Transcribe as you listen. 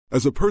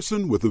As a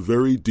person with a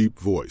very deep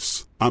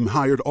voice, I'm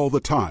hired all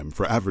the time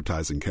for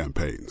advertising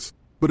campaigns.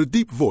 But a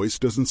deep voice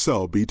doesn't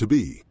sell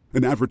B2B,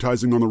 and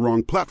advertising on the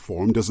wrong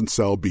platform doesn't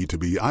sell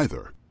B2B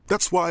either.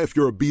 That's why if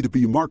you're a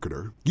B2B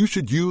marketer, you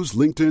should use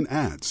LinkedIn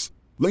ads.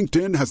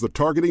 LinkedIn has the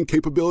targeting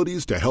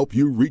capabilities to help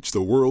you reach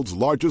the world's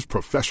largest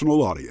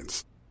professional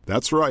audience.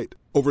 That's right,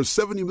 over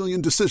 70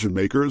 million decision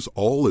makers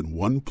all in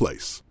one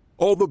place.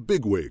 All the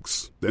big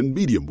wigs, then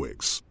medium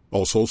wigs,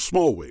 also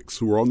small wigs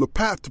who are on the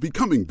path to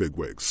becoming big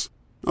wigs.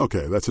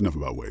 Okay, that's enough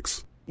about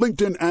wigs.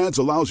 LinkedIn ads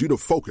allows you to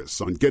focus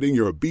on getting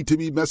your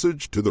B2B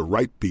message to the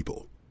right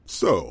people.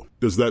 So,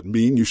 does that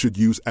mean you should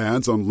use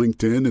ads on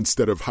LinkedIn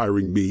instead of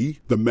hiring me,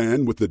 the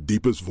man with the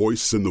deepest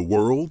voice in the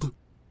world?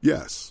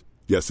 Yes.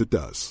 Yes, it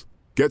does.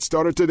 Get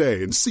started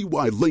today and see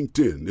why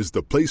LinkedIn is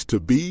the place to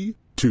be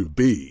to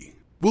be.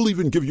 We'll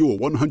even give you a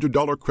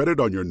 $100 credit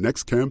on your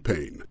next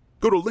campaign.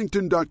 Go to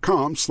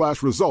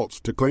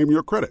linkedin.com/results to claim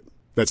your credit.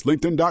 That's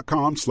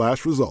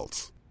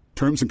linkedin.com/results.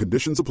 Terms and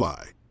conditions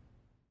apply.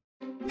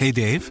 Hey,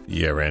 Dave.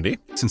 Yeah, Randy.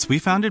 Since we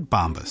founded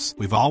Bombas,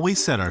 we've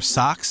always said our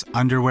socks,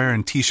 underwear,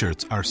 and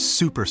T-shirts are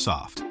super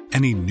soft.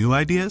 Any new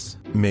ideas?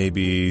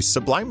 Maybe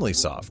sublimely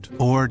soft.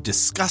 Or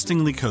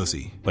disgustingly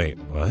cozy. Wait,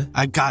 what?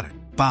 I got it.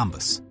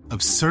 Bombas.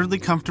 Absurdly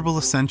comfortable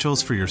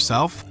essentials for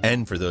yourself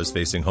and for those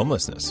facing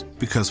homelessness.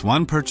 Because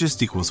one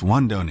purchased equals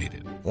one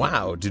donated.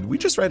 Wow, did we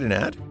just write an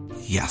ad?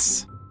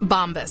 Yes.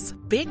 Bombas.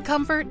 Big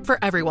comfort for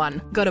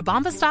everyone. Go to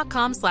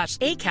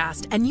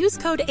bombas.com/ACAST and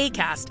use code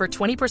ACAST for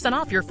 20%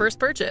 off your first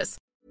purchase.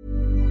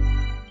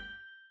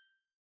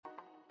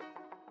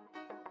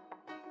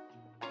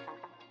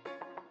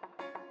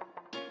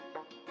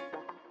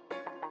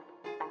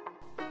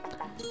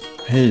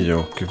 Hej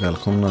och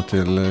välkomna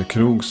till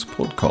Krogs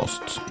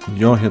podcast.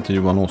 Jag heter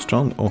Johan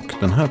Åstrand och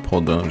den här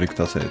podden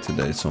riktar sig till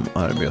dig som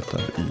arbetar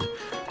i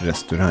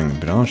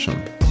restaurangbranschen.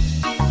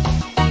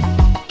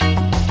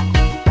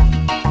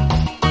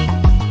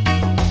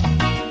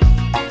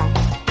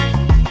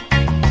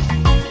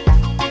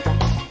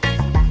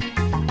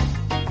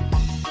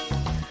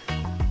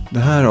 Det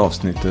här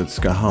avsnittet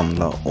ska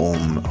handla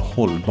om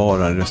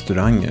hållbara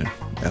restauranger.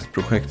 Ett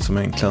projekt som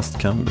enklast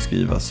kan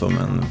beskrivas som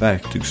en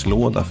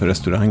verktygslåda för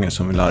restauranger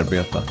som vill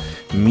arbeta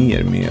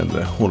mer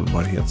med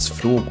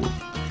hållbarhetsfrågor.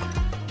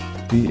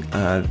 Det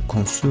är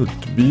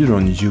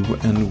konsultbyrån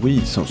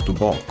UNW som står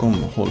bakom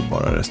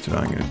hållbara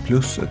restauranger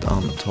plus ett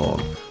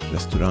antal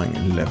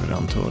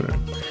restaurangleverantörer.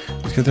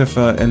 Vi ska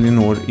träffa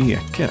Elinor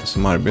Eke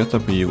som arbetar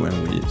på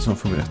UNW som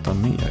får berätta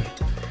mer.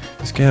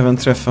 Vi ska även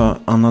träffa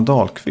Anna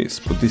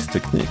Dahlqvist på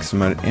Distteknik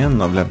som är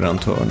en av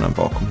leverantörerna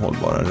bakom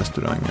hållbara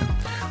restauranger.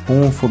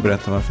 Hon får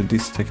berätta varför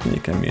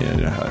Distteknik är med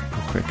i det här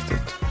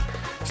projektet.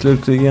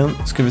 Slutligen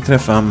ska vi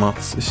träffa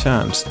Mats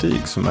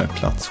Kärnstig som är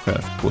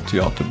platschef på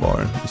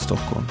Teaterbaren i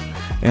Stockholm.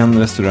 En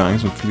restaurang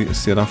som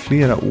sedan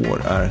flera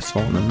år är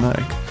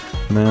svanenmärkt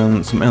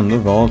men som ändå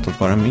valt att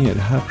vara med i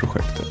det här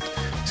projektet.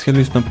 Vi ska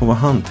lyssna på vad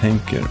han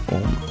tänker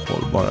om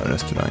hållbara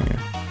restauranger.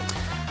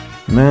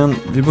 Men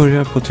vi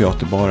börjar på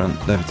Teaterbaren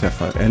där vi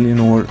träffar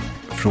Elinor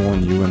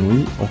från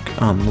UNW och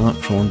Anna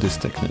från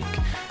Distteknik.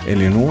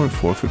 Elinor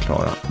får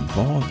förklara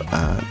vad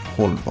är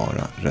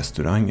hållbara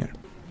restauranger.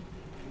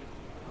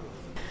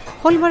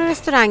 Hållbara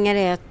restauranger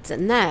är ett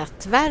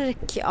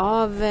nätverk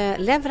av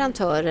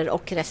leverantörer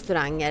och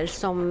restauranger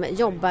som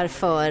jobbar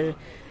för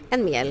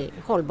en mer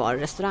hållbar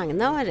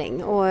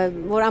restaurangnäring. Och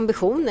vår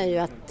ambition är ju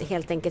att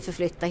helt enkelt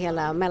förflytta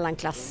hela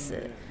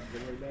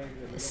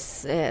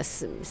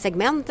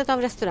mellanklass-segmentet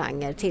av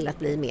restauranger till att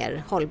bli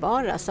mer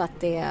hållbara. Så att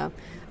det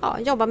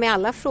jobbar med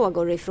alla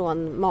frågor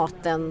ifrån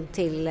maten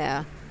till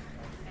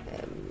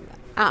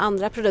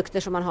andra produkter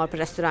som man har på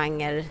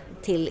restauranger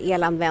till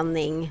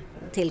elanvändning,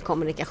 till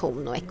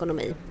kommunikation och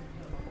ekonomi.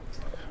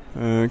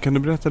 Kan du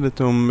berätta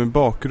lite om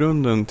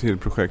bakgrunden till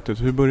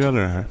projektet? Hur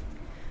började det här?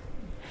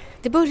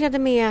 Det började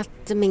med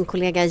att min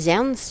kollega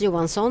Jens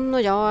Johansson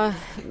och jag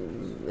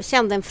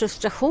kände en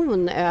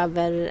frustration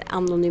över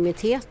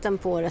anonymiteten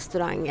på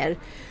restauranger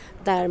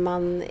där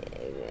man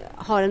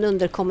har en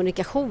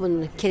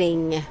underkommunikation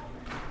kring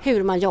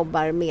hur man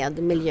jobbar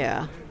med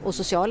miljö och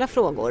sociala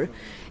frågor.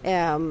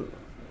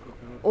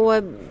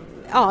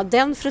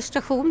 Den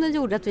frustrationen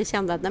gjorde att vi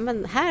kände att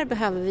här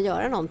behöver vi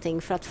göra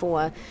någonting för att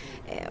få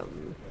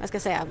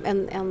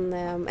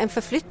en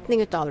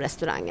förflyttning utav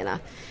restaurangerna.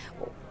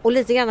 Och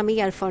lite grann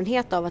med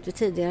erfarenhet av att vi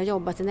tidigare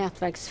jobbat i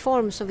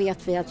nätverksform så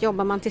vet vi att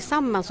jobbar man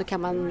tillsammans så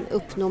kan man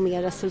uppnå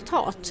mer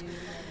resultat.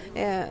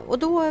 Och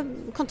då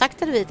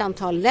kontaktade vi ett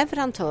antal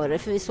leverantörer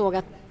för vi såg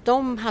att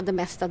de hade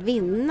mest att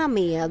vinna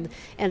med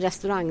en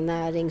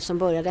restaurangnäring som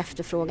började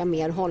efterfråga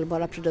mer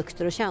hållbara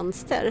produkter och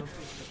tjänster.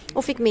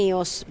 Och fick med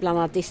oss bland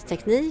annat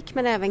Distteknik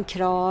men även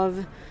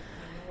Krav,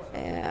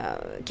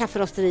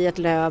 kafferosteriet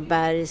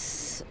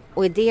Löfbergs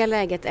och i det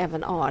läget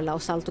även Arla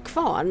och Salt och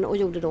Kvarn och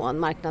gjorde då en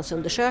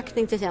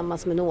marknadsundersökning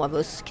tillsammans med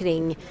Novus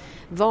kring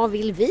vad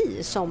vill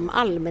vi som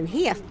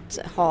allmänhet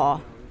ha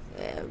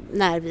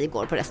när vi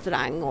går på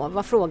restaurang och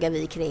vad frågar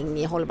vi kring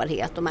i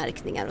hållbarhet och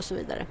märkningar och så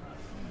vidare.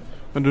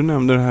 Men du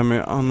nämnde det här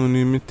med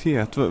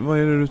anonymitet. Vad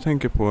är det du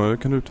tänker på?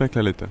 Kan du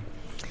utveckla lite?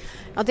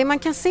 Ja, det man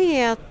kan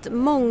se är att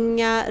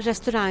många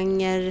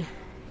restauranger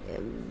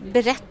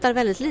berättar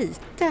väldigt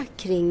lite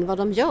kring vad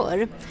de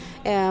gör.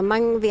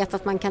 Man vet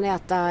att man kan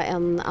äta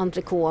en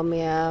entrecote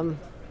med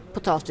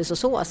potatis och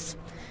sås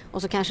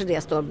och så kanske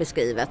det står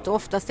beskrivet. Och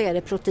oftast är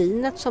det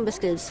proteinet som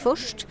beskrivs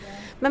först,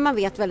 men man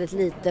vet väldigt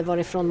lite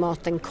varifrån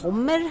maten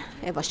kommer,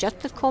 var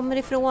köttet kommer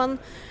ifrån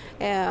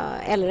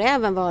eller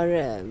även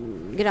var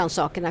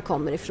grönsakerna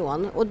kommer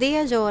ifrån. Och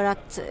det gör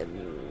att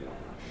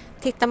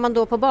tittar man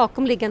då på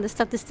bakomliggande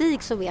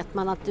statistik så vet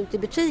man att ute i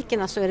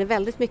butikerna så är det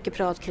väldigt mycket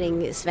prat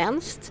kring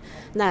svenskt,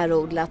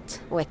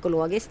 närodlat och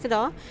ekologiskt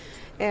idag.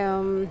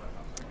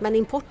 Men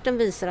importen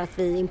visar att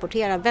vi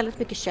importerar väldigt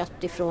mycket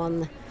kött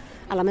ifrån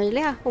alla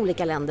möjliga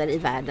olika länder i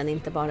världen,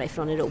 inte bara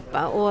ifrån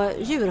Europa. Och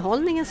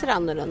djurhållningen ser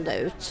annorlunda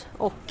ut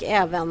och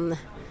även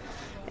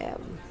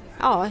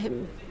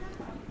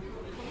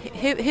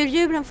hur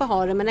djuren får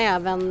ha det, men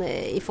även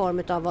i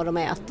form av vad de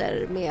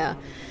äter med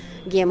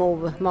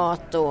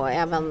GMO-mat och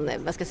även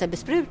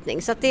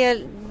besprutning. Så att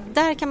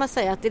där kan man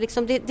säga att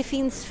det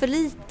finns för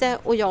lite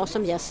och jag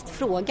som gäst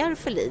frågar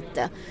för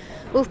lite.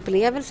 Och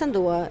upplevelsen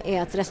då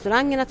är att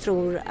restaurangerna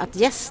tror att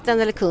gästen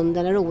eller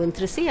kunden är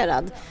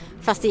ointresserad.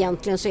 Fast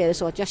egentligen så är det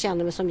så att jag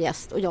känner mig som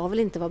gäst och jag vill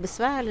inte vara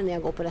besvärlig när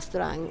jag går på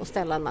restaurang och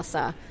ställa en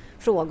massa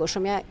frågor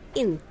som jag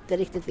inte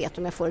riktigt vet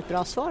om jag får ett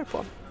bra svar på.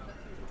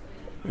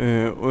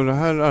 Och det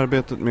här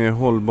arbetet med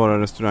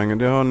hållbara restauranger,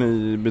 det har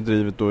ni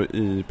bedrivit då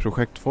i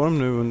projektform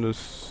nu under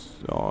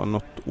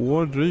något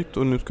år drygt,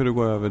 och nu ska det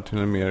gå över till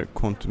en mer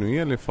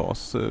kontinuerlig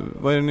fas.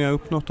 Vad är det ni har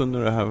uppnått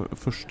under den här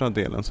första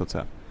delen så att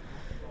säga?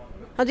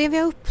 Ja, det vi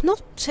har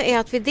uppnått är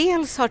att vi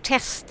dels har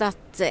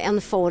testat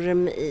en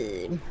form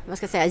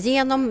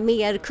genom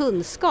mer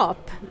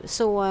kunskap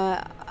så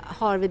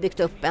har vi byggt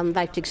upp en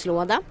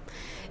verktygslåda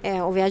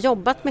och vi har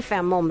jobbat med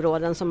 5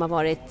 områden som har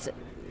varit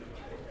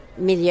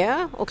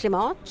miljö och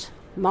klimat,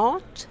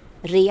 mat,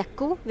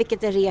 reko,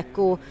 vilket är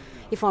reko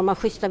i form av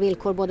schyssta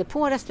villkor både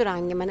på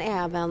restauranger men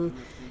även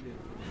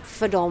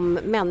för de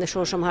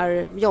människor som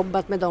har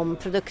jobbat med de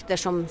produkter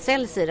som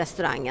säljs i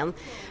restaurangen.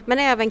 Men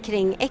även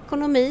kring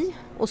ekonomi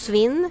och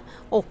svinn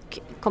och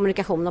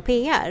kommunikation och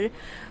PR.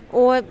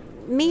 Och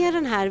med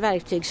den här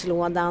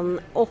verktygslådan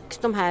och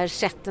de här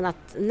sätten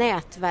att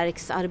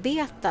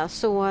nätverksarbeta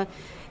så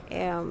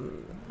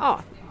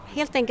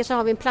helt enkelt så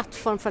har vi en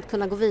plattform för att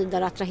kunna gå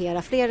vidare och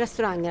attrahera fler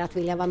restauranger att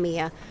vilja vara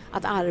med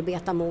att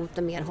arbeta mot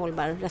en mer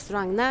hållbar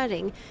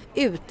restaurangnäring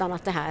utan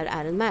att det här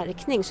är en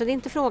märkning. Så det är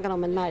inte frågan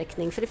om en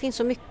märkning, för det finns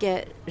så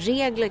mycket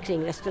regler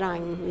kring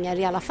restauranger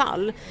i alla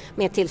fall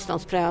med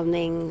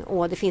tillståndsprövning,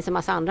 och det finns en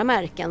massa andra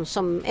märken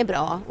som är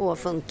bra och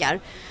funkar.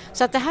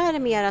 Så att det här är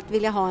mer att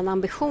vilja ha en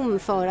ambition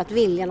för att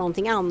vilja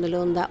någonting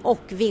annorlunda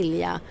och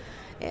vilja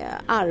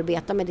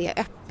arbeta med det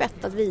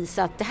öppet, att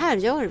visa att det här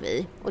gör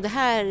vi och det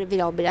här vill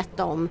jag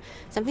berätta om.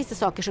 Sen finns det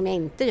saker som jag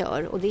inte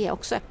gör och det är jag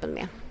också öppen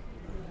med.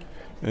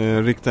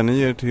 Riktar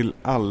ni er till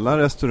alla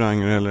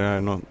restauranger eller är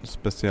det något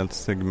speciellt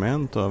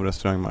segment av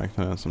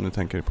restaurangmarknaden som ni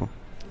tänker på?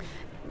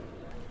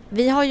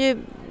 Vi har ju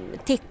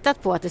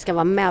tittat på att det ska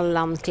vara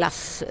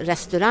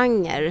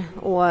mellanklassrestauranger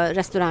och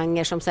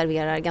restauranger som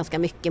serverar ganska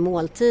mycket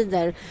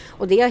måltider,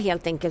 och det har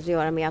helt enkelt att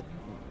göra med att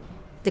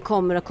det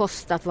kommer att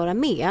kosta att vara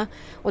med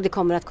och det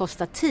kommer att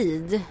kosta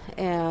tid.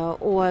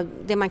 Och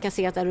det man kan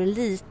se att är du en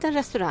liten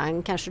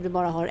restaurang, kanske du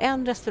bara har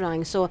en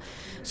restaurang, så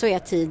är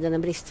tiden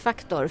en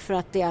bristfaktor, för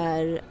att det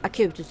är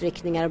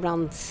akututryckningar och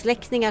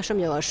brandsläckningar som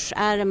görs.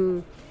 Är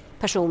en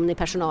person i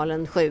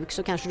personalen sjuk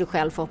så kanske du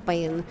själv får hoppa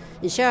in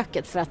i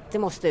köket för att det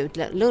måste ut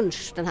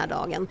lunch den här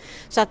dagen.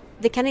 Så att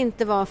det kan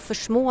inte vara för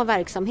små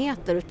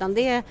verksamheter, utan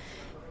det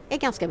är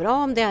ganska bra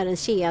om det är en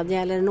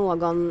kedja eller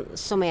någon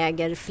som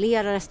äger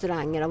flera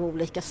restauranger av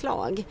olika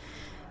slag.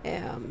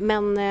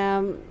 Men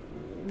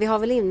vi har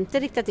väl inte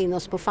riktat in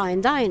oss på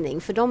fine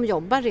dining, för de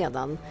jobbar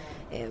redan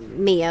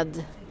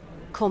med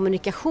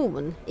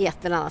kommunikation i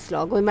ett eller annat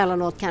slag, och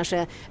emellanåt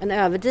kanske en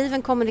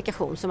överdriven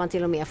kommunikation så man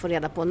till och med får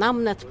reda på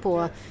namnet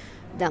på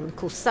den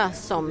kossa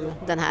som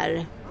den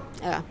här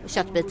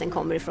köttbiten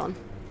kommer ifrån.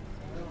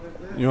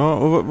 Ja,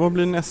 och vad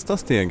blir nästa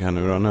steg här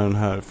nu då, när den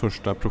här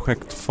första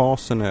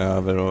projektfasen är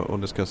över och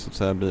det ska så att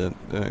säga bli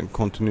en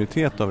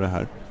kontinuitet av det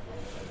här?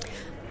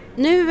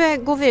 Nu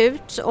går vi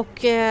ut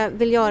och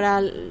vill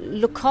göra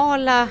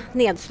lokala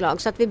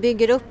nedslag så att vi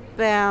bygger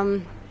upp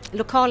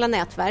lokala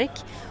nätverk.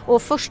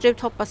 Och först ut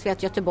hoppas vi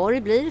att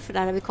Göteborg blir, för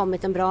där har vi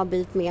kommit en bra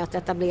bit med att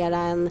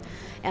etablera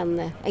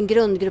en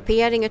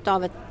grundgruppering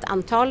utav ett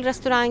antal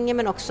restauranger,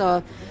 men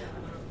också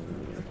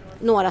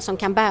några som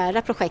kan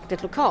bära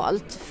projektet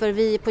lokalt. För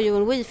vi på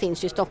U&We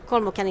finns ju i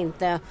Stockholm och kan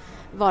inte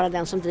vara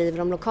den som driver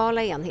de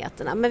lokala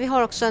enheterna. Men vi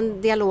har också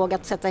en dialog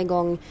att sätta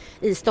igång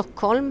i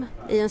Stockholm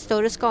i en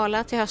större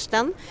skala till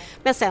hösten.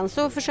 Men sen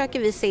så försöker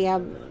vi se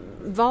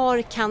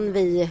var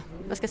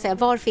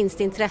finns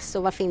det intresse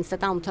och var finns det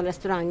ett antal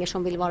restauranger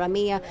som vill vara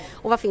med,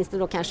 och var finns det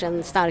då kanske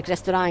en stark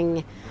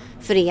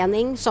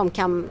restaurangförening som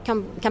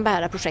kan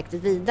bära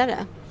projektet vidare.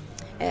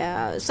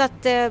 Så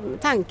att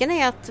tanken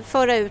är att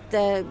föra ut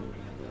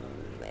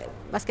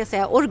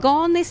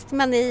organiskt,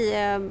 men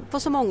på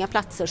så många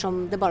platser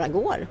som det bara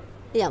går.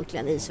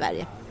 egentligen i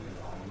Sverige.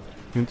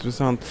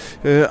 Intressant.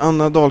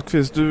 Anna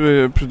Dahlqvist,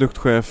 du är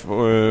produktchef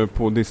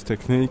på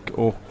Diskteknik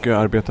och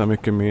arbetar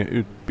mycket med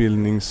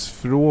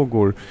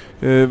utbildningsfrågor.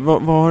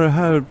 Vad har det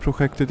här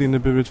projektet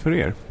inneburit för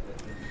er?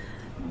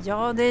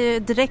 Ja, det är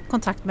direkt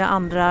kontakt med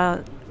andra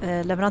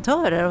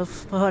leverantörer och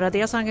få höra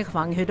deras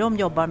engagemang, hur de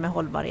jobbar med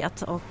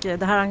hållbarhet. Och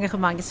det här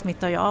engagemanget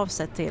smittar ju av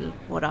sig till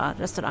våra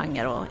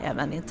restauranger och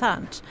även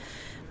internt.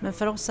 Men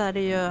för oss är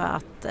det ju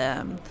att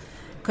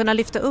kunna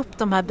lyfta upp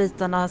de här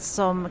bitarna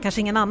som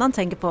kanske ingen annan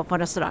tänker på en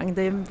restaurang.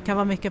 Det kan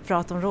vara mycket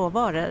prat om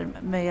råvaror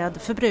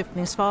med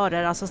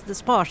förbrukningsvaror, alltså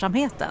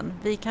sparsamheten.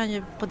 Vi kan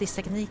ju på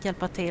Diskteknik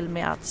hjälpa till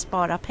med att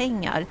spara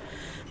pengar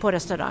på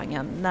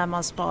restaurangen när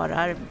man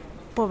sparar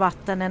på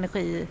vatten,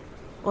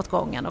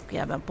 energiåtgången och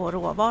även på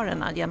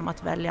råvarorna genom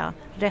att välja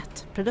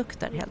rätt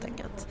produkter helt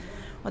enkelt.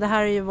 Och det här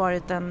har ju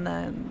varit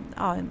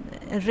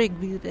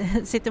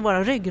sitter i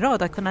våra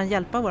ryggrad att kunna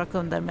hjälpa våra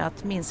kunder med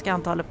att minska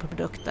antalet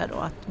produkter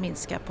och att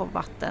minska på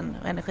vatten-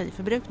 och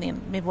energiförbrukningen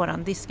med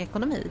vår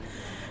diskekonomi.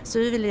 Så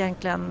vi vill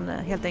egentligen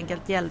helt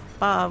enkelt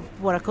hjälpa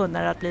våra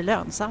kunder att bli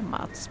lönsamma,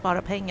 att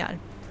spara pengar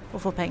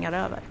och få pengar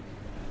över.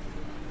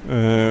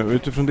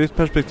 Utifrån ditt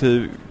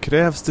perspektiv,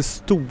 krävs det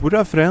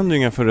stora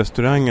förändringar för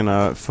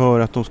restaurangerna för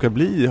att de ska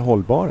bli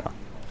hållbara?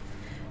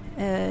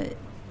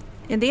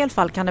 I en del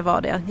fall kan det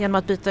vara det, genom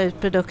att byta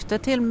ut produkter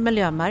till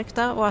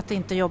miljömärkta och att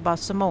inte jobba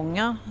så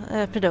många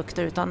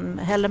produkter utan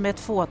hellre med ett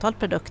fåtal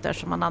produkter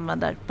som man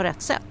använder på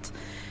rätt sätt.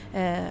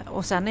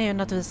 Och sen är ju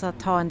naturligtvis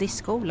att ha en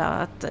diskskola,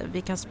 att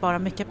vi kan spara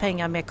mycket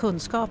pengar med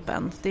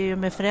kunskapen. Det är ju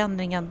med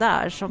förändringen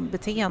där som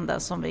beteende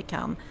som vi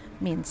kan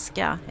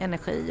minska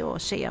energi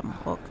och kem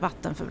och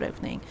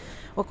vattenförbrukning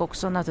och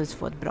också naturligtvis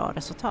få ett bra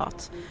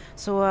resultat.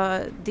 Så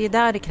det är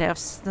där det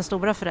krävs den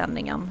stora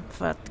förändringen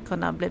för att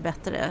kunna bli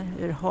bättre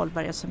ur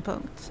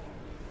hållbarhetssynpunkt.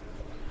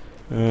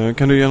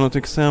 Kan du ge något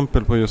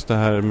exempel på just det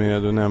här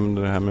med, du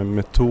nämnde det här med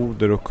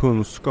metoder och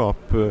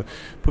kunskap.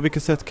 På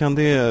vilket sätt kan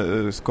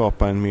det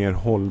skapa en mer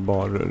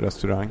hållbar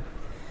restaurang?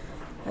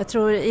 Jag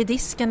tror i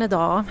disken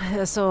idag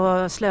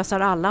så slösar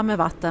alla med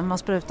vatten. Man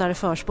sprutar i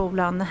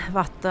förspolan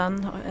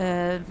vatten.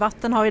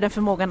 Vatten har ju den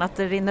förmågan att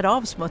det rinner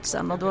av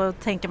smutsen och då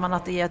tänker man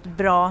att det ger ett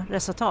bra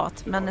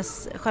resultat. Men i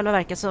själva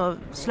verket så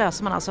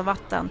slösar man alltså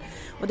vatten.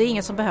 Och det är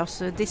inget som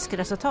behövs i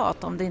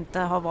diskresultat om det inte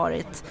har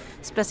varit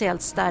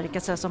speciellt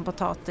stärkelse som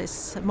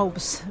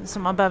potatismos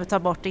som man behöver ta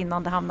bort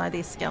innan det hamnar i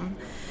disken.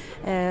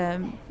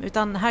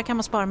 Utan här kan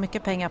man spara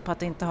mycket pengar på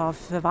att inte ha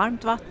för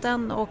varmt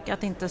vatten och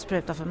att inte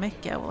spruta för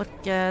mycket. Och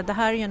det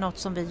här är ju något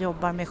som vi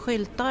jobbar med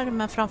skyltar,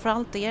 men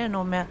framförallt är det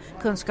nog med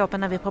kunskapen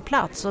när vi är på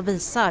plats och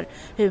visar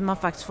hur man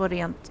faktiskt får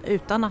rent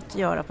utan att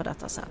göra på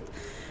detta sätt.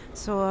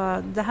 Så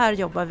det här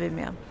jobbar vi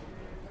med.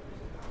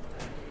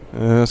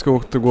 Jag ska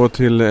återgå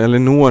till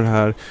Elinor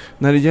här.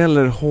 När det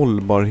gäller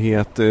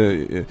hållbarhet,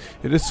 är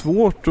det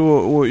svårt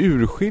att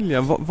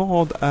urskilja?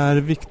 Vad är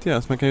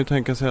viktigast? Man kan ju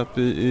tänka sig att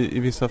vi i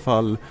vissa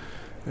fall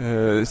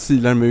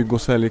silar mygg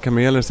och sväljer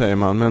kameler, säger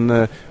man.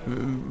 Men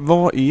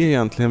vad är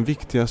egentligen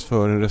viktigast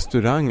för en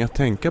restaurang att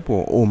tänka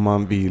på om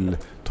man vill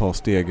ta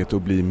steget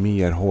och bli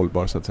mer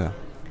hållbar så att säga?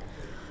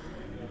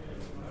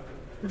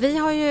 Vi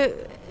har ju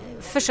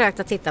försökt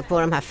att titta på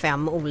de här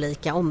 5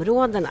 olika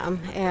områdena.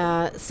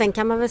 Sen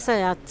kan man väl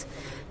säga att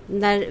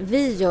när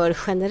vi gör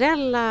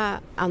generella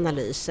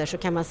analyser så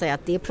kan man säga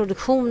att det är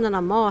produktionen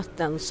av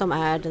maten som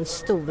är den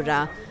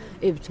stora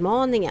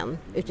utmaningen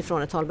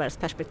utifrån ett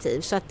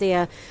hållbarhetsperspektiv. Så att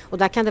och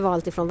där kan det vara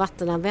allt ifrån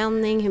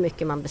vattenanvändning, hur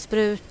mycket man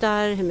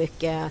besprutar, hur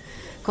mycket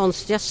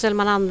konstgödsel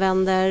man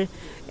använder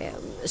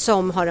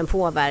som har en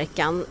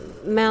påverkan.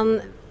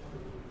 Men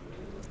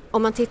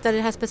om man tittar i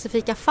det här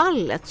specifika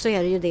fallet så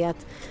är det ju det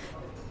att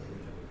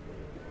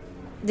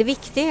det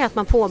viktiga är att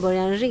man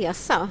påbörjar en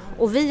resa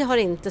och vi har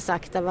inte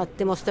sagt att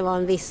det måste vara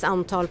en viss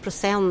antal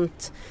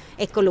procent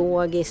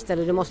ekologiskt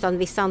eller du måste ha en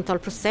viss antal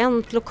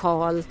procent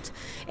lokalt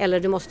eller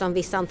du måste ha en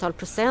viss antal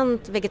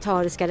procent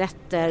vegetariska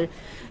rätter,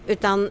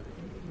 utan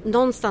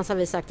någonstans har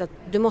vi sagt att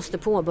du måste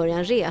påbörja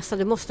en resa,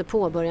 du måste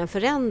påbörja en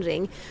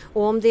förändring.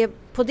 Och om det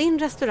på din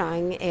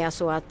restaurang är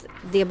så att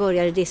det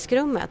börjar i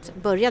diskrummet,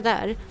 börja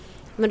där.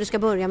 Men du ska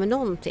börja med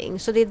någonting.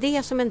 Så det är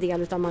det som en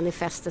del av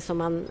manifestet som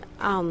man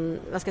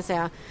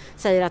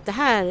säger att det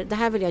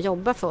här vill jag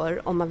jobba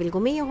för om man vill gå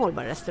med i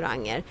hållbara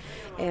restauranger.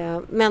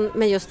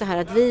 Men just det här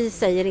att vi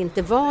säger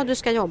inte vad du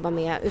ska jobba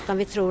med, utan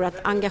vi tror att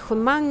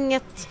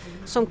engagemanget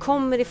som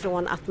kommer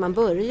ifrån att man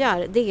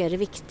börjar, det är det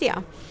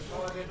viktiga.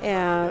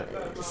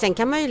 Sen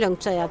kan man ju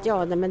lugnt säga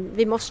att men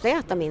vi måste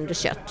äta mindre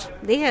kött.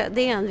 Det är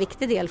en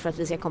viktig del för att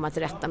vi ska komma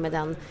till rätta med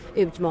den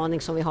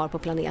utmaning som vi har på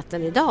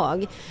planeten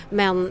idag.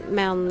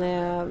 Men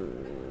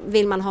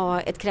vill man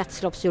ha ett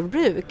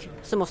kretsloppsjordbruk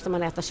så måste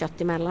man äta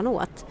kött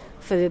emellanåt.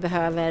 För vi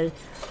behöver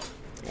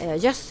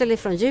gödsel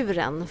ifrån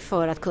djuren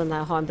för att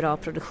kunna ha en bra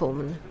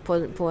produktion på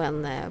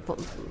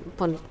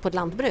ett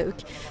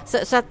lantbruk.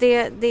 Så att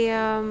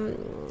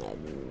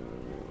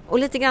och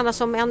lite grann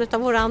som en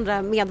av våra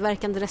andra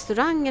medverkande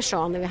restauranger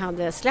sa när vi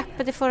hade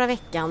släppet i förra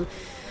veckan,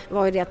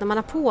 var ju det att när man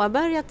har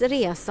påbörjat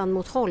resan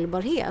mot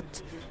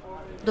hållbarhet,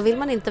 då vill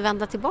man inte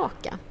vända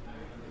tillbaka.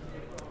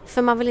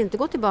 För man vill inte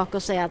gå tillbaka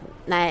och säga att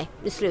nej,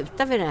 vi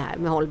slutar med det här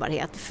med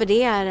hållbarhet. För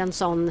det är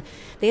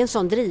en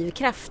sån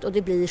drivkraft och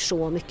det blir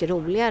så mycket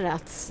roligare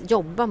att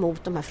jobba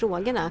mot de här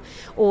frågorna.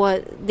 Och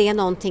det är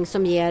någonting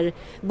som ger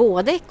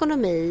både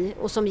ekonomi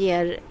och som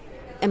ger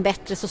en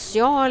bättre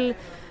social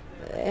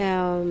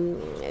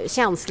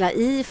känsla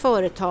i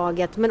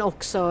företaget, men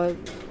också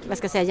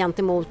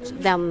gentemot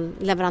den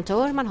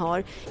leverantör man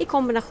har, i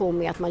kombination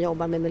med att man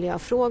jobbar med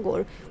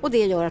miljöfrågor, och det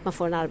gör att man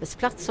får en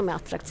arbetsplats som är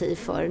attraktiv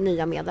för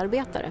nya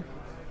medarbetare.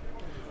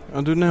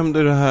 Ja, du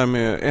nämnde det här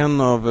med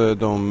en av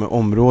de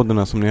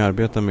områdena som ni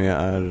arbetar med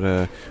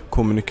är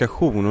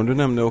kommunikation, och du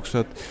nämnde också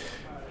att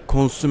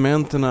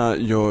konsumenterna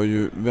gör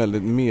ju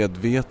väldigt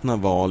medvetna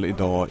val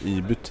idag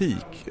i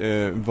butik.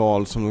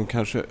 Val som de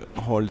kanske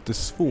har lite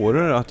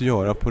svårare att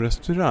göra på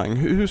restaurang.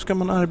 Hur ska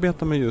man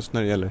arbeta med just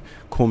när det gäller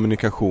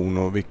kommunikation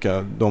och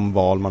de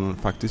val man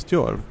faktiskt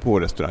gör på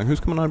restaurang? Hur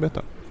ska man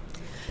arbeta?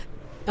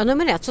 Ja,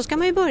 nummer 1 så ska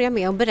man ju börja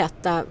med att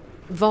berätta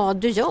vad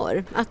du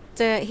gör.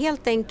 Att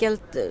helt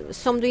enkelt,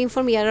 som du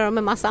informerar om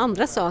en massa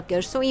andra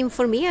saker, så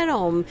informera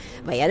om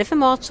vad är det för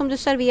mat som du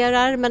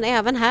serverar. Men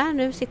även här,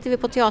 nu sitter vi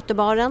på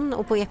teaterbaren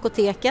och på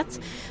ekoteket,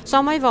 så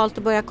har man ju valt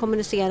att börja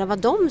kommunicera vad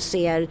de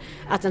ser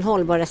att en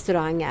hållbar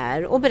restaurang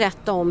är, och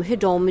berätta om hur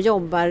de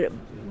jobbar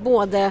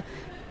både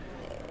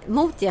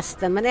mot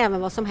gästen men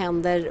även vad som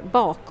händer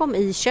bakom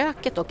i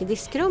köket och i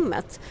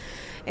diskrummet.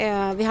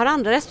 Vi har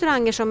andra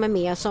restauranger som är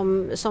med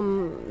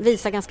som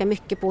visar ganska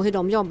mycket på hur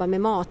de jobbar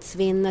med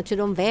matsvinnet, hur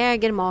de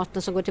väger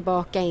maten som går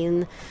tillbaka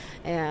in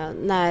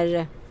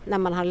när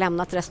man har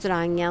lämnat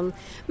restaurangen,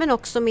 men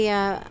också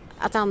med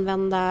att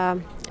använda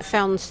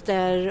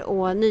fönster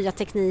och nya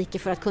tekniker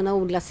för att kunna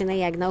odla sina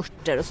egna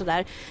örter och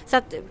sådär. Så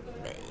att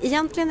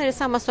egentligen är det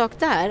samma sak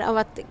där, av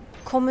att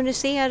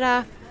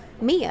kommunicera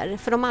mer,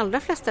 för de allra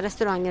flesta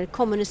restauranger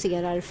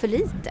kommunicerar för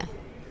lite.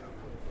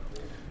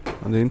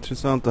 Ja, det är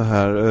intressant det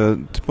här.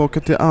 Tillbaka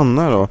till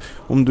Anna då.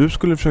 Om du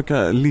skulle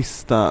försöka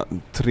lista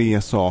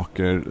 3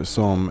 saker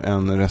som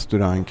en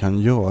restaurang kan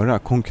göra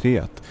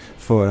konkret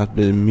för att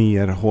bli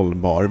mer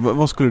hållbar.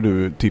 Vad skulle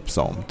du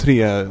tipsa om?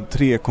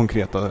 3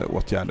 konkreta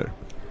åtgärder.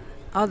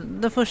 Ja,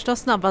 det första och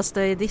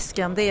snabbaste i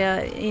disken, det är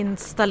att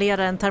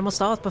installera en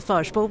termostat på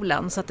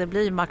förspolen så att det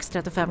blir max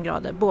 35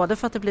 grader. Både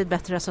för att det blir ett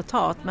bättre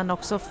resultat, men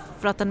också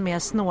för att den är mer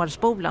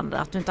snålspolande,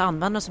 att du inte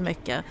använder så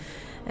mycket.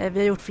 Vi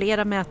har gjort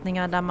flera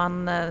mätningar där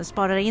man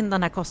sparar in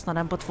den här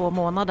kostnaden på 2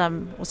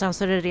 månader, och sen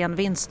så är det ren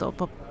vinst då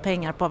på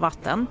pengar på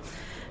vatten.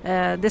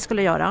 Det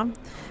skulle jag göra.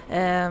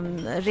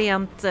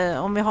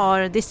 Om vi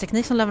har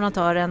diskteknik som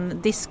leverantör, en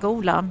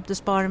diskskola, du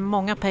sparar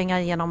många pengar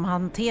genom att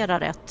hantera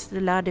rätt. Du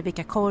lär dig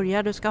vilka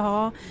korgar du ska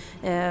ha,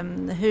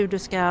 hur du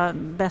ska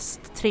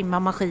bäst trimma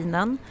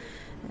maskinen,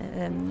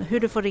 hur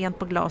du får rent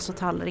på glas och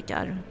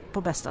tallrikar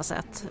på bästa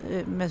sätt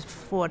med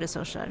få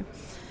resurser.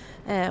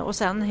 Och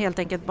sen helt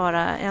enkelt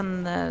bara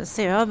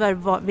se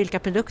över vilka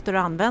produkter du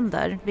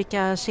använder,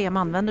 vilka kema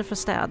använder för att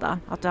städa,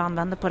 att du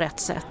använder på rätt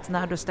sätt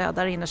när du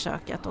städar inne i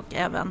köket och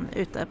även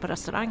ute på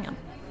restaurangen.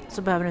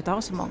 Så behöver du inte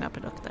ha så många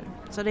produkter.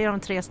 Så det är de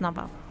 3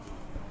 snabba.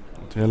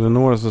 Till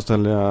Eleonora så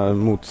ställer jag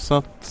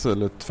motsatt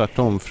eller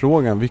tvärtom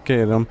frågan. Vilka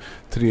är de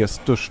 3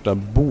 största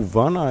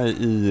bovarna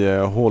i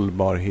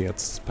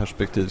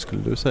hållbarhetsperspektiv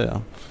skulle du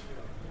säga?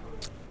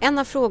 En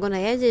av frågorna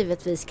är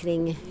givetvis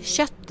kring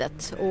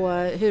köttet och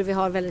hur vi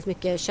har väldigt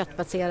mycket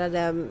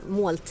köttbaserade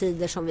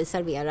måltider som vi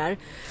serverar.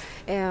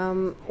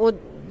 Och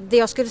det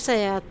jag skulle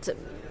säga är att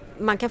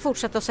man kan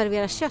fortsätta att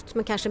servera kött,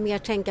 men kanske mer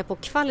tänka på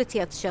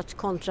kvalitetskött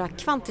kontra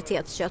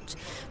kvantitetskött.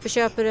 För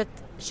köper du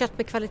ett kött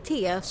med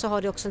kvalitet så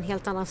har det också en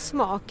helt annan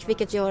smak,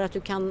 vilket gör att du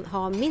kan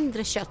ha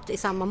mindre kött i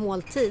samma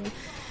måltid.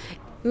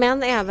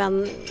 Men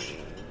även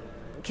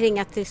kring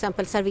att till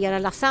exempel servera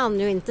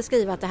lasagne och inte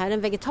skriva att det här är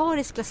en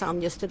vegetarisk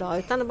lasagne just idag,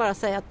 utan bara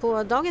säga att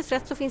på dagens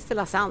rätt så finns det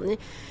lasagne.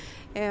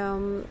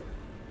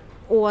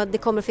 Och det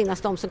kommer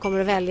finnas de som kommer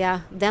att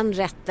välja den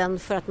rätten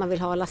för att man vill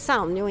ha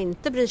lasagne och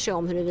inte bryr sig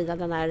om huruvida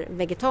den är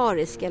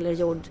vegetarisk eller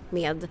gjord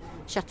med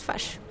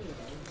köttfärs.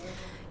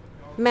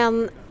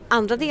 Men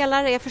andra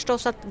delar är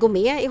förstås att gå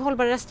med i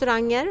hållbara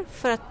restauranger,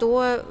 för att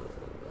då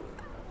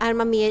är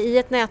man med i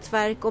ett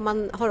nätverk och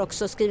man har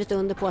också skrivit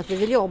under på att vi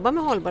vill jobba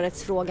med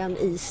hållbarhetsfrågan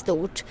i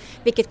stort,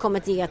 vilket kommer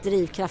att ge ett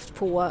drivkraft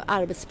på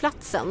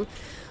arbetsplatsen.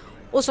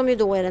 Och som ju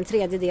då är den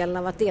tredje delen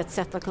av att det är ett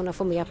sätt att kunna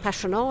få med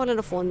personalen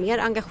och få en mer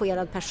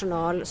engagerad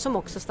personal som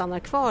också stannar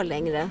kvar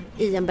längre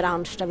i en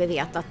bransch där vi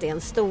vet att det är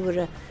en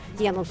stor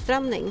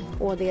genomströmning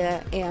och det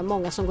är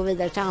många som går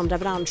vidare till andra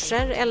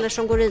branscher eller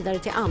som går vidare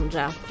till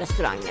andra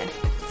restauranger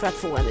för att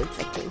få en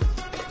utveckling.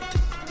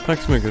 Tack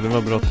så mycket, det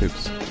var bra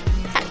tips.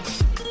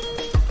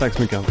 Tack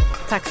så mycket, Anna.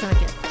 Tack så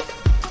mycket.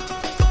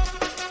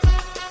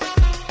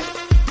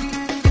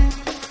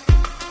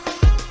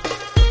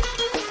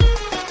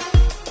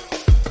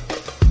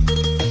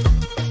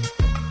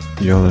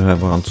 Ja, det här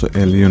var alltså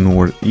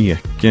Eleonor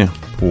Eke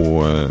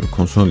på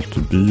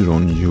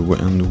konsultbyrån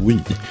You&We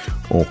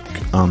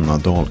och Anna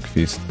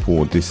Dahlqvist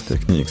på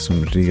Diskteknik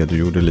som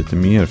redogjorde lite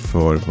mer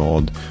för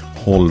vad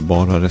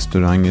hållbara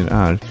restauranger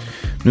är.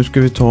 Nu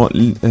ska vi ta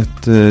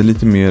ett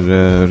lite mer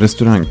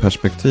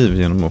restaurangperspektiv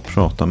genom att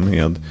prata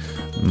med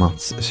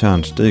Mats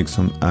Tjärnstig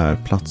som är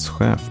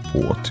platschef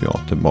på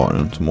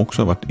Teaterbaren, som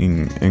också har varit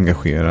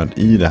engagerad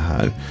i det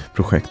här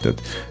projektet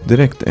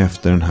direkt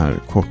efter den här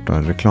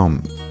korta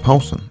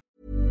reklampausen.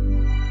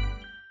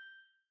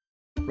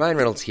 Ryan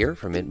Reynolds here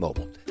from Mint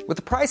Mobile. With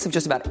the price of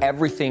just about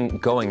everything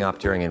going up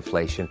during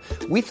inflation,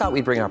 we thought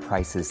we'd bring our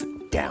prices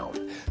down.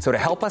 So to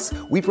help us,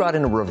 we brought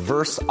in a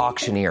reverse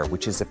auctioneer,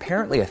 which is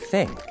apparently a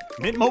thing.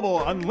 Mint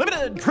Mobile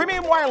Unlimited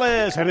Premium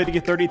Wireless. How to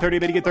get 30, 30,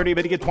 bit to get 30,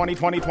 bit to get 20,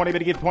 20, 20, bit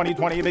to get 20,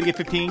 20, bit to get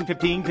 15,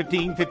 15,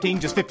 15, 15,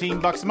 just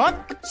 $15 a month?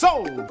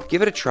 Sold!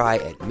 Give it a try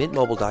at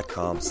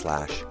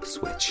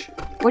mintmobile.com/switch.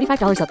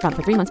 $45 up front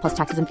for 3 months plus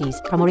taxes and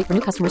fees. Promo rate for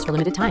new customers for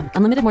limited time.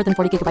 Unlimited more than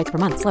 40 gigabytes per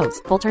month.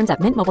 Slows full terms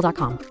at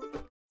mintmobile.com.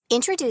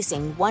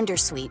 Introducing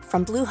Wondersuite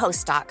from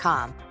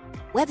Bluehost.com.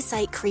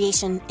 Website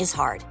creation is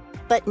hard,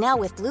 but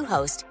now with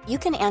Bluehost, you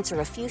can answer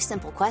a few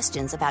simple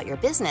questions about your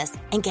business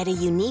and get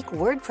a unique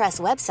WordPress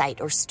website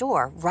or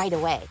store right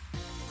away.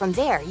 From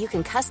there, you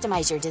can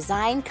customize your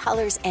design,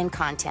 colors, and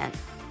content.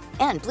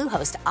 And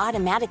Bluehost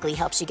automatically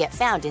helps you get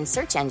found in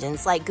search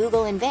engines like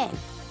Google and Bing.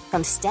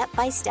 From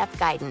step-by-step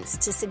guidance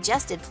to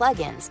suggested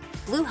plugins,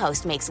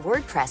 Bluehost makes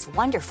WordPress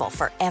wonderful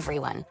for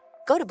everyone.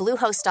 Go to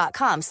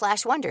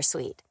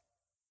bluehost.com/wondersuite.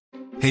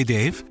 Hey,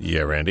 Dave.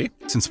 Yeah, Randy.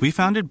 Since we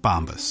founded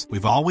Bombas,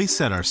 we've always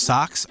said our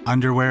socks,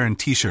 underwear, and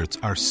T-shirts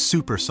are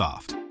super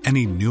soft.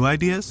 Any new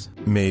ideas?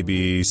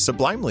 Maybe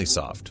sublimely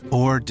soft.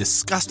 Or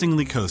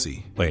disgustingly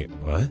cozy. Wait,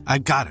 what? I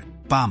got it.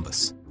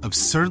 Bombas.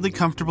 Absurdly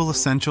comfortable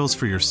essentials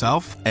for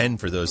yourself And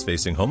for those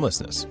facing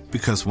homelessness.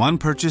 Because one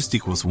purchased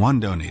equals one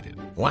donated.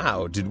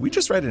 Wow, did we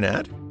just write an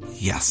ad?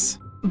 Yes.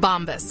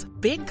 Bombas.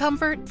 Big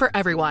comfort for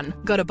everyone.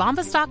 Go to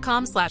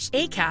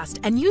bombas.com/ACAST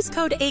and use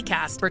code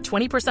ACAST for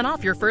 20%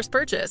 off your first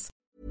purchase.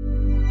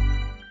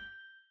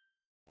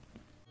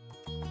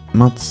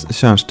 Mats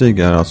Tjärnstig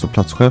är alltså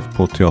platschef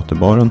på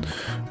Teaterbaren.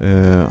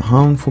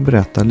 Han får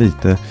berätta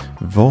lite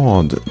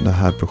vad det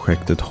här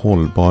projektet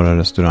Hållbara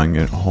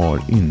restauranger har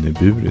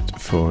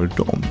inneburit för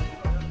dem.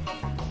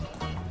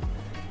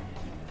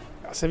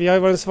 Alltså, vi har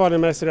ju varit en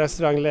svanemärkt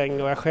restaurang länge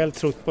och jag har själv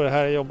trott på det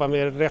här. Jag jobbar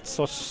med rätt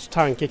sorts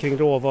tanke kring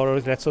råvaror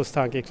och rätt sorts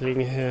tanke kring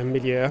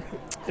miljö.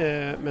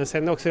 Men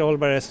sen är också i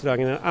Hållbara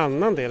restaurangen en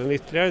annan del, en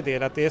ytterligare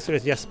del, att det är så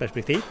ett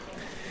gästperspektiv.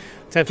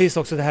 Sen finns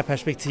också det här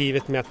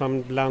perspektivet med att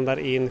man blandar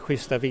in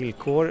schyssta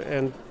villkor,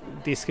 en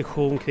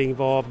diskussion kring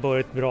vad bör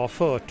ett bra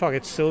företag,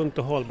 ett sunt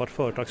och hållbart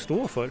företag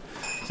stå för.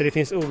 Så det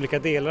finns olika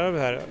delar av det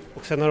här.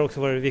 Och sen har det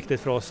också varit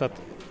viktigt för oss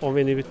att om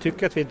vi nu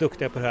tycker att vi är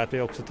duktiga på det här, att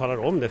vi också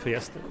talar om det för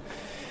gästen.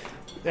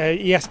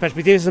 I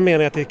gästperspektivet så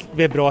menar jag att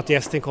det är bra att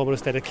gästen kommer och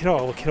ställer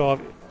krav, och krav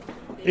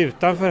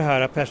utanför det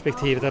här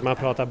perspektivet att man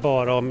pratar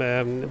bara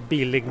om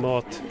billig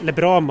mat eller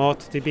bra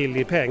mat till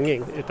billig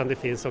penning, utan det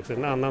finns också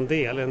en annan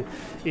del, en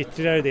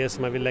ytterligare del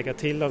som man vill lägga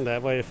till om det.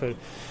 Vad är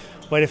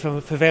det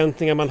för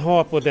förväntningar man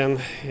har på den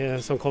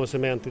som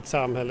konsument i ett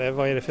samhälle?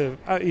 Vad är det för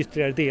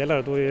ytterligare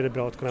delar? Då är det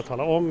bra att kunna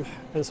tala om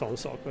en sån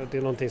sak. Det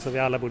är någonting som vi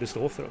alla borde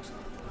stå för också.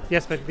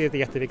 Gästperspektivet är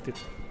jätteviktigt.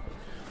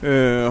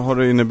 Har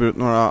det inneburit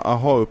några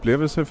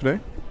aha-upplevelser för dig?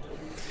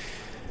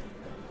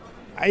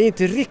 Nej,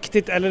 inte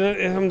riktigt,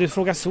 eller om du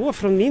frågar så,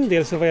 från min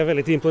del så var jag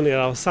väldigt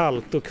imponerad av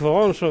Salt och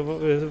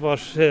Kvarn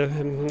vars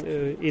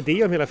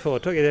idé om hela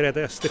företaget är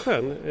Rädda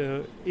Östersjön.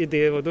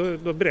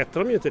 Då berättar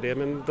de ju inte det,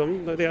 men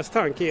deras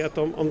tanke är att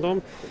om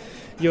de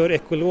gör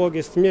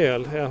ekologiskt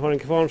mjöl, jag har en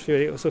kvarn som gör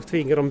det, och så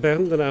tvingar de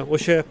bönderna och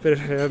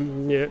köper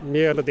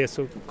mjöl och det,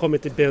 så kommer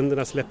inte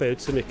bönderna släppa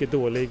ut så mycket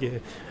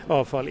dålig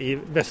avfall i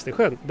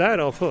Västersjön.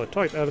 Därav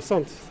företaget är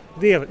sånt.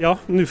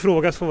 Nu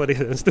frågas vad det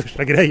är den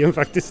största grejen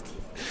faktiskt.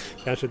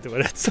 Kanske inte var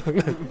rätt så,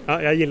 men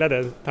ja, jag gillar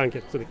den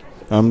tanken så mycket.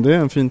 Ja, men det är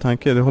en fin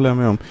tanke, det håller jag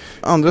med om.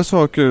 Andra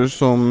saker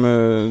som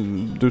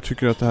du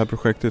tycker att det här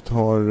projektet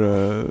har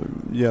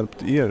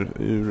hjälpt er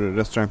ur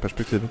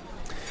restaurangperspektivet?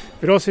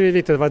 För oss är det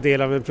viktigt att vara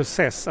del av en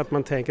process, att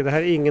man tänker det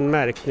här är ingen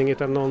märkning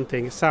utan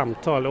någonting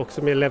samtal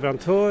också med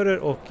leverantörer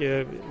och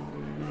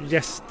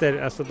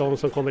gäster, alltså de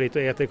som kommer hit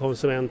och äter,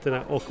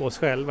 konsumenterna och oss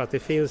själva, att det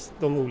finns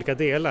de olika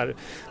delar.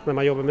 När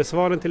man jobbar med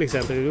Svanen till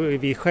exempel, då är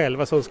vi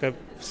själva som ska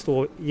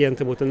stå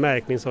gentemot en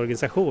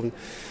märkningsorganisation.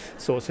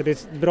 Så det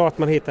är bra att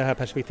man hittar det här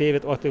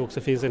perspektivet och att det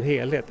också finns en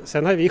helhet.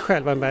 Sen har vi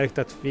själva märkt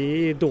att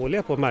vi är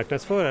dåliga på att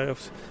marknadsföra,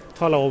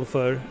 tala om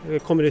för,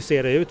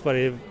 kommunicera ut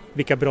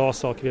vilka bra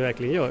saker vi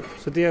verkligen gör.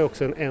 Så det är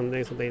också en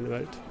ändring som det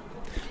innebär.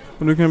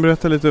 Och du kan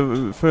berätta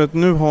lite, för att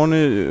nu har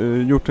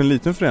ni gjort en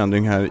liten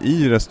förändring här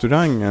i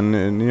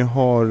restaurangen. Ni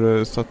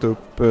har satt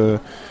upp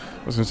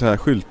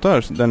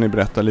skyltar där ni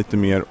berättar lite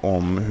mer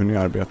om hur ni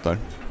arbetar.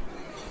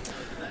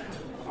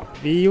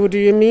 Vi gjorde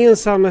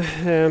gemensam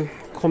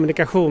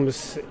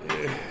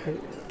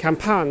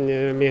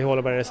kommunikationskampanj med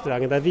Hållbara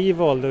restauranger där vi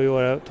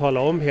valde att tala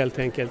om helt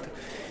enkelt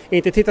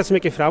inte titta så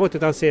mycket framåt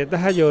utan se det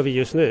här gör vi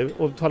just nu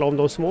och tala om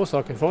de små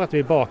sakerna. Från att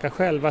vi bakar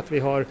själva,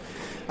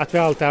 att vi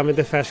alltid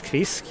använder färsk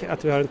fisk,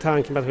 att vi har en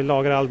tanke med att vi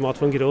lagar all mat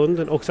från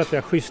grunden, också att vi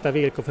har schyssta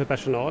villkor för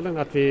personalen,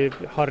 att vi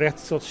har rätt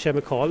sorts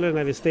kemikalier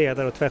när vi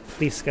städar och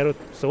tvättdiskar och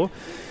så.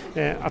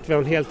 Att vi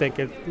har helt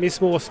enkelt med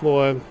små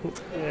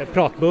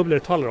pratbubblor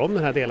talar om de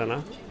här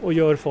delarna och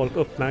gör folk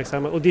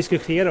uppmärksamma och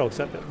diskuterar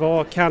också.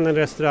 Vad kan en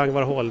restaurang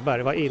vara hållbar?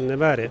 Vad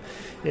innebär det?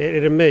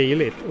 Är det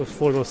möjligt? Och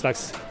få någon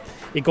slags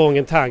igång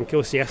en tanke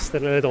hos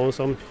gästen eller de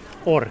som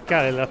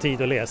orkar eller har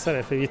tid att läsa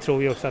det. För vi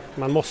tror ju också att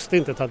man måste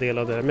inte ta del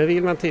av det. Men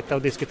vill man titta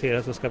och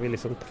diskutera så ska vi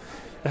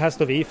det här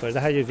står vi för, det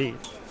här gör vi.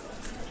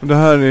 Det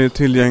här är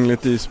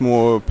tillgängligt i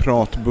små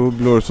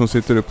pratbubblor som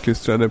sitter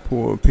uppklistrade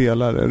på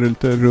pelare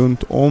lite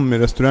runt om i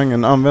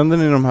restaurangen. Använder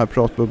ni de här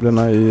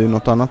pratbubblorna i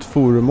något annat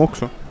forum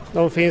också?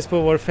 De finns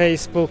på vår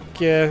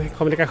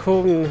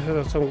Facebook-kommunikation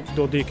som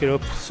då dyker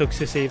upp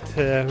successivt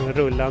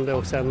rullande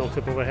och sen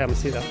också på vår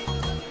hemsida.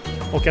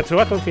 Och jag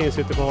tror att de finns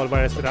ute på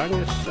Hållbara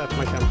restauranger så att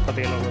man kan ta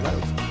del av det där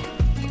också.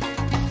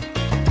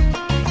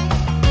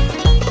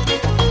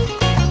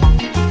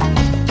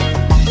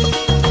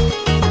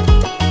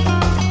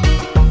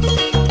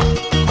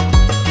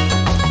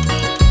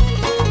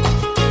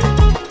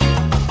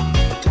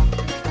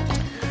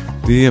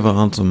 Det var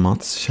alltså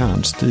Mats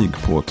Kärnstig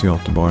på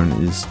Teaterbaren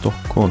i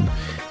Stockholm.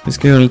 Vi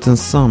ska göra en liten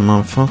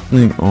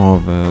sammanfattning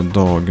av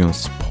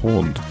dagens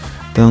podd.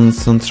 Den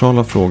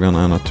centrala frågan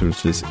är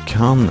naturligtvis,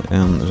 kan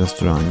en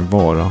restaurang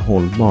vara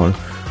hållbar?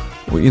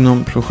 Och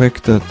inom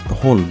projektet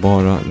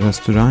Hållbara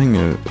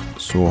restauranger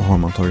så har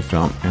man tagit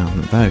fram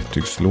en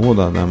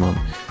verktygslåda där man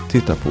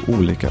tittar på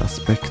olika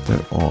aspekter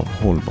av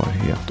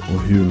hållbarhet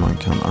och hur man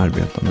kan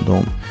arbeta med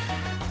dem.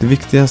 Det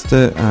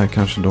viktigaste är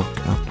kanske dock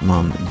att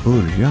man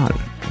börjar.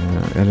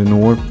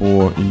 Elinor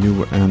på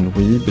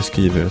UNWE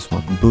beskriver det som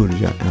att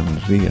börja en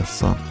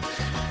resa.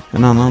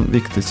 En annan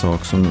viktig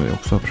sak som vi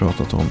också har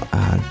pratat om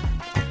är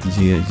att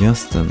ge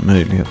gästen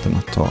möjligheten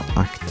att ta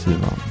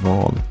aktiva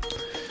val.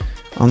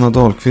 Anna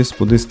Dahlqvist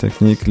på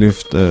Diskteknik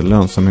lyfter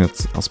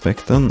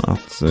lönsamhetsaspekten,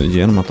 att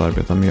genom att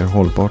arbeta mer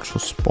hållbart så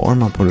spar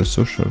man på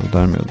resurser och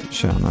därmed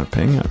tjänar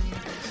pengar.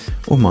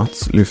 Och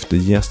Mats lyfter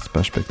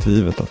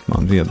gästperspektivet, att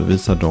man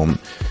redovisar de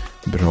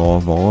bra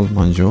val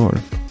man gör.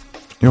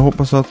 Jag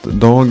hoppas att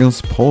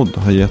dagens podd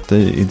har gett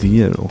dig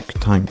idéer och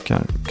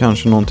tankar.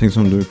 Kanske någonting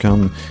som du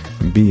kan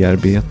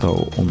bearbeta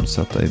och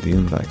omsätta i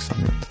din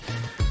verksamhet.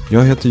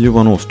 Jag heter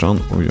Johan Åstrand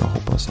och jag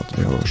hoppas att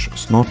vi hörs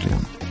snart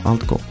igen.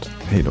 Allt gott.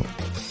 Hej då.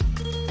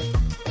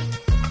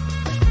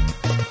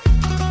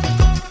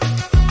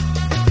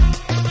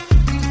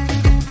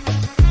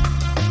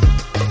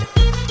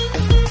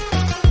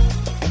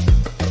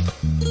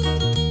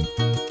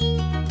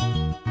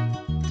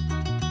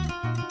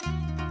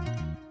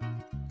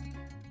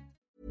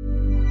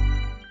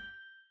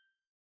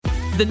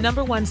 The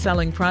number one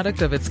selling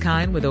product of its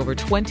kind with over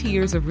 20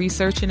 years of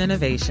research and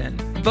innovation.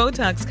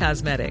 Botox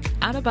Cosmetic,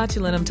 out of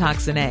botulinum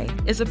toxin A,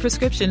 is a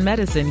prescription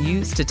medicine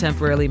used to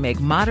temporarily make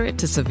moderate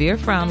to severe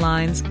frown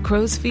lines,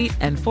 crow's feet,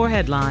 and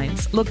forehead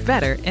lines look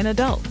better in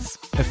adults.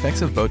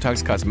 Effects of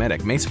Botox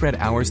Cosmetic may spread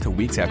hours to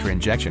weeks after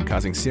injection,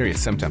 causing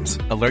serious symptoms.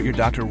 Alert your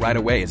doctor right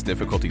away as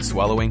difficulty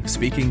swallowing,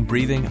 speaking,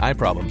 breathing, eye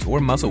problems, or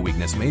muscle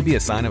weakness may be a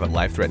sign of a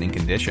life-threatening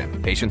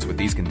condition. Patients with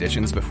these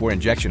conditions before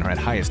injection are at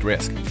highest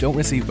risk. Don't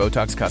receive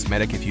Botox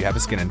Cosmetic if you have a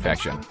skin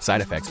infection.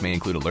 Side effects may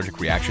include allergic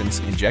reactions,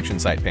 injection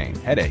site pain,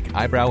 headache,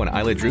 eyebrow and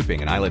eyelid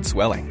drooping, and eyelid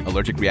swelling.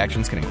 Allergic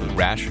reactions can include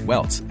rash,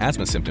 welts,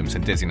 asthma symptoms,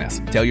 and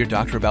dizziness. Tell your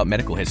doctor about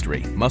medical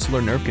history, muscle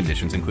or nerve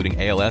conditions including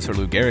ALS or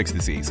Lou Gehrig's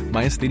disease,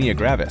 myasthenia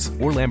gravis,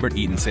 or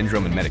Lambert-Eaton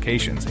syndrome, and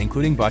medications,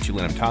 including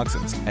botulinum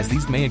toxins, as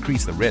these may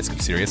increase the risk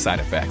of serious side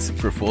effects.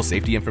 For full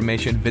safety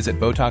information, visit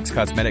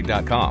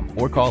BotoxCosmetic.com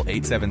or call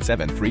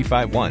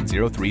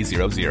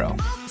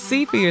 877-351-0300.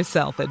 See for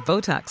yourself at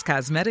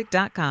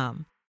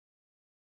BotoxCosmetic.com.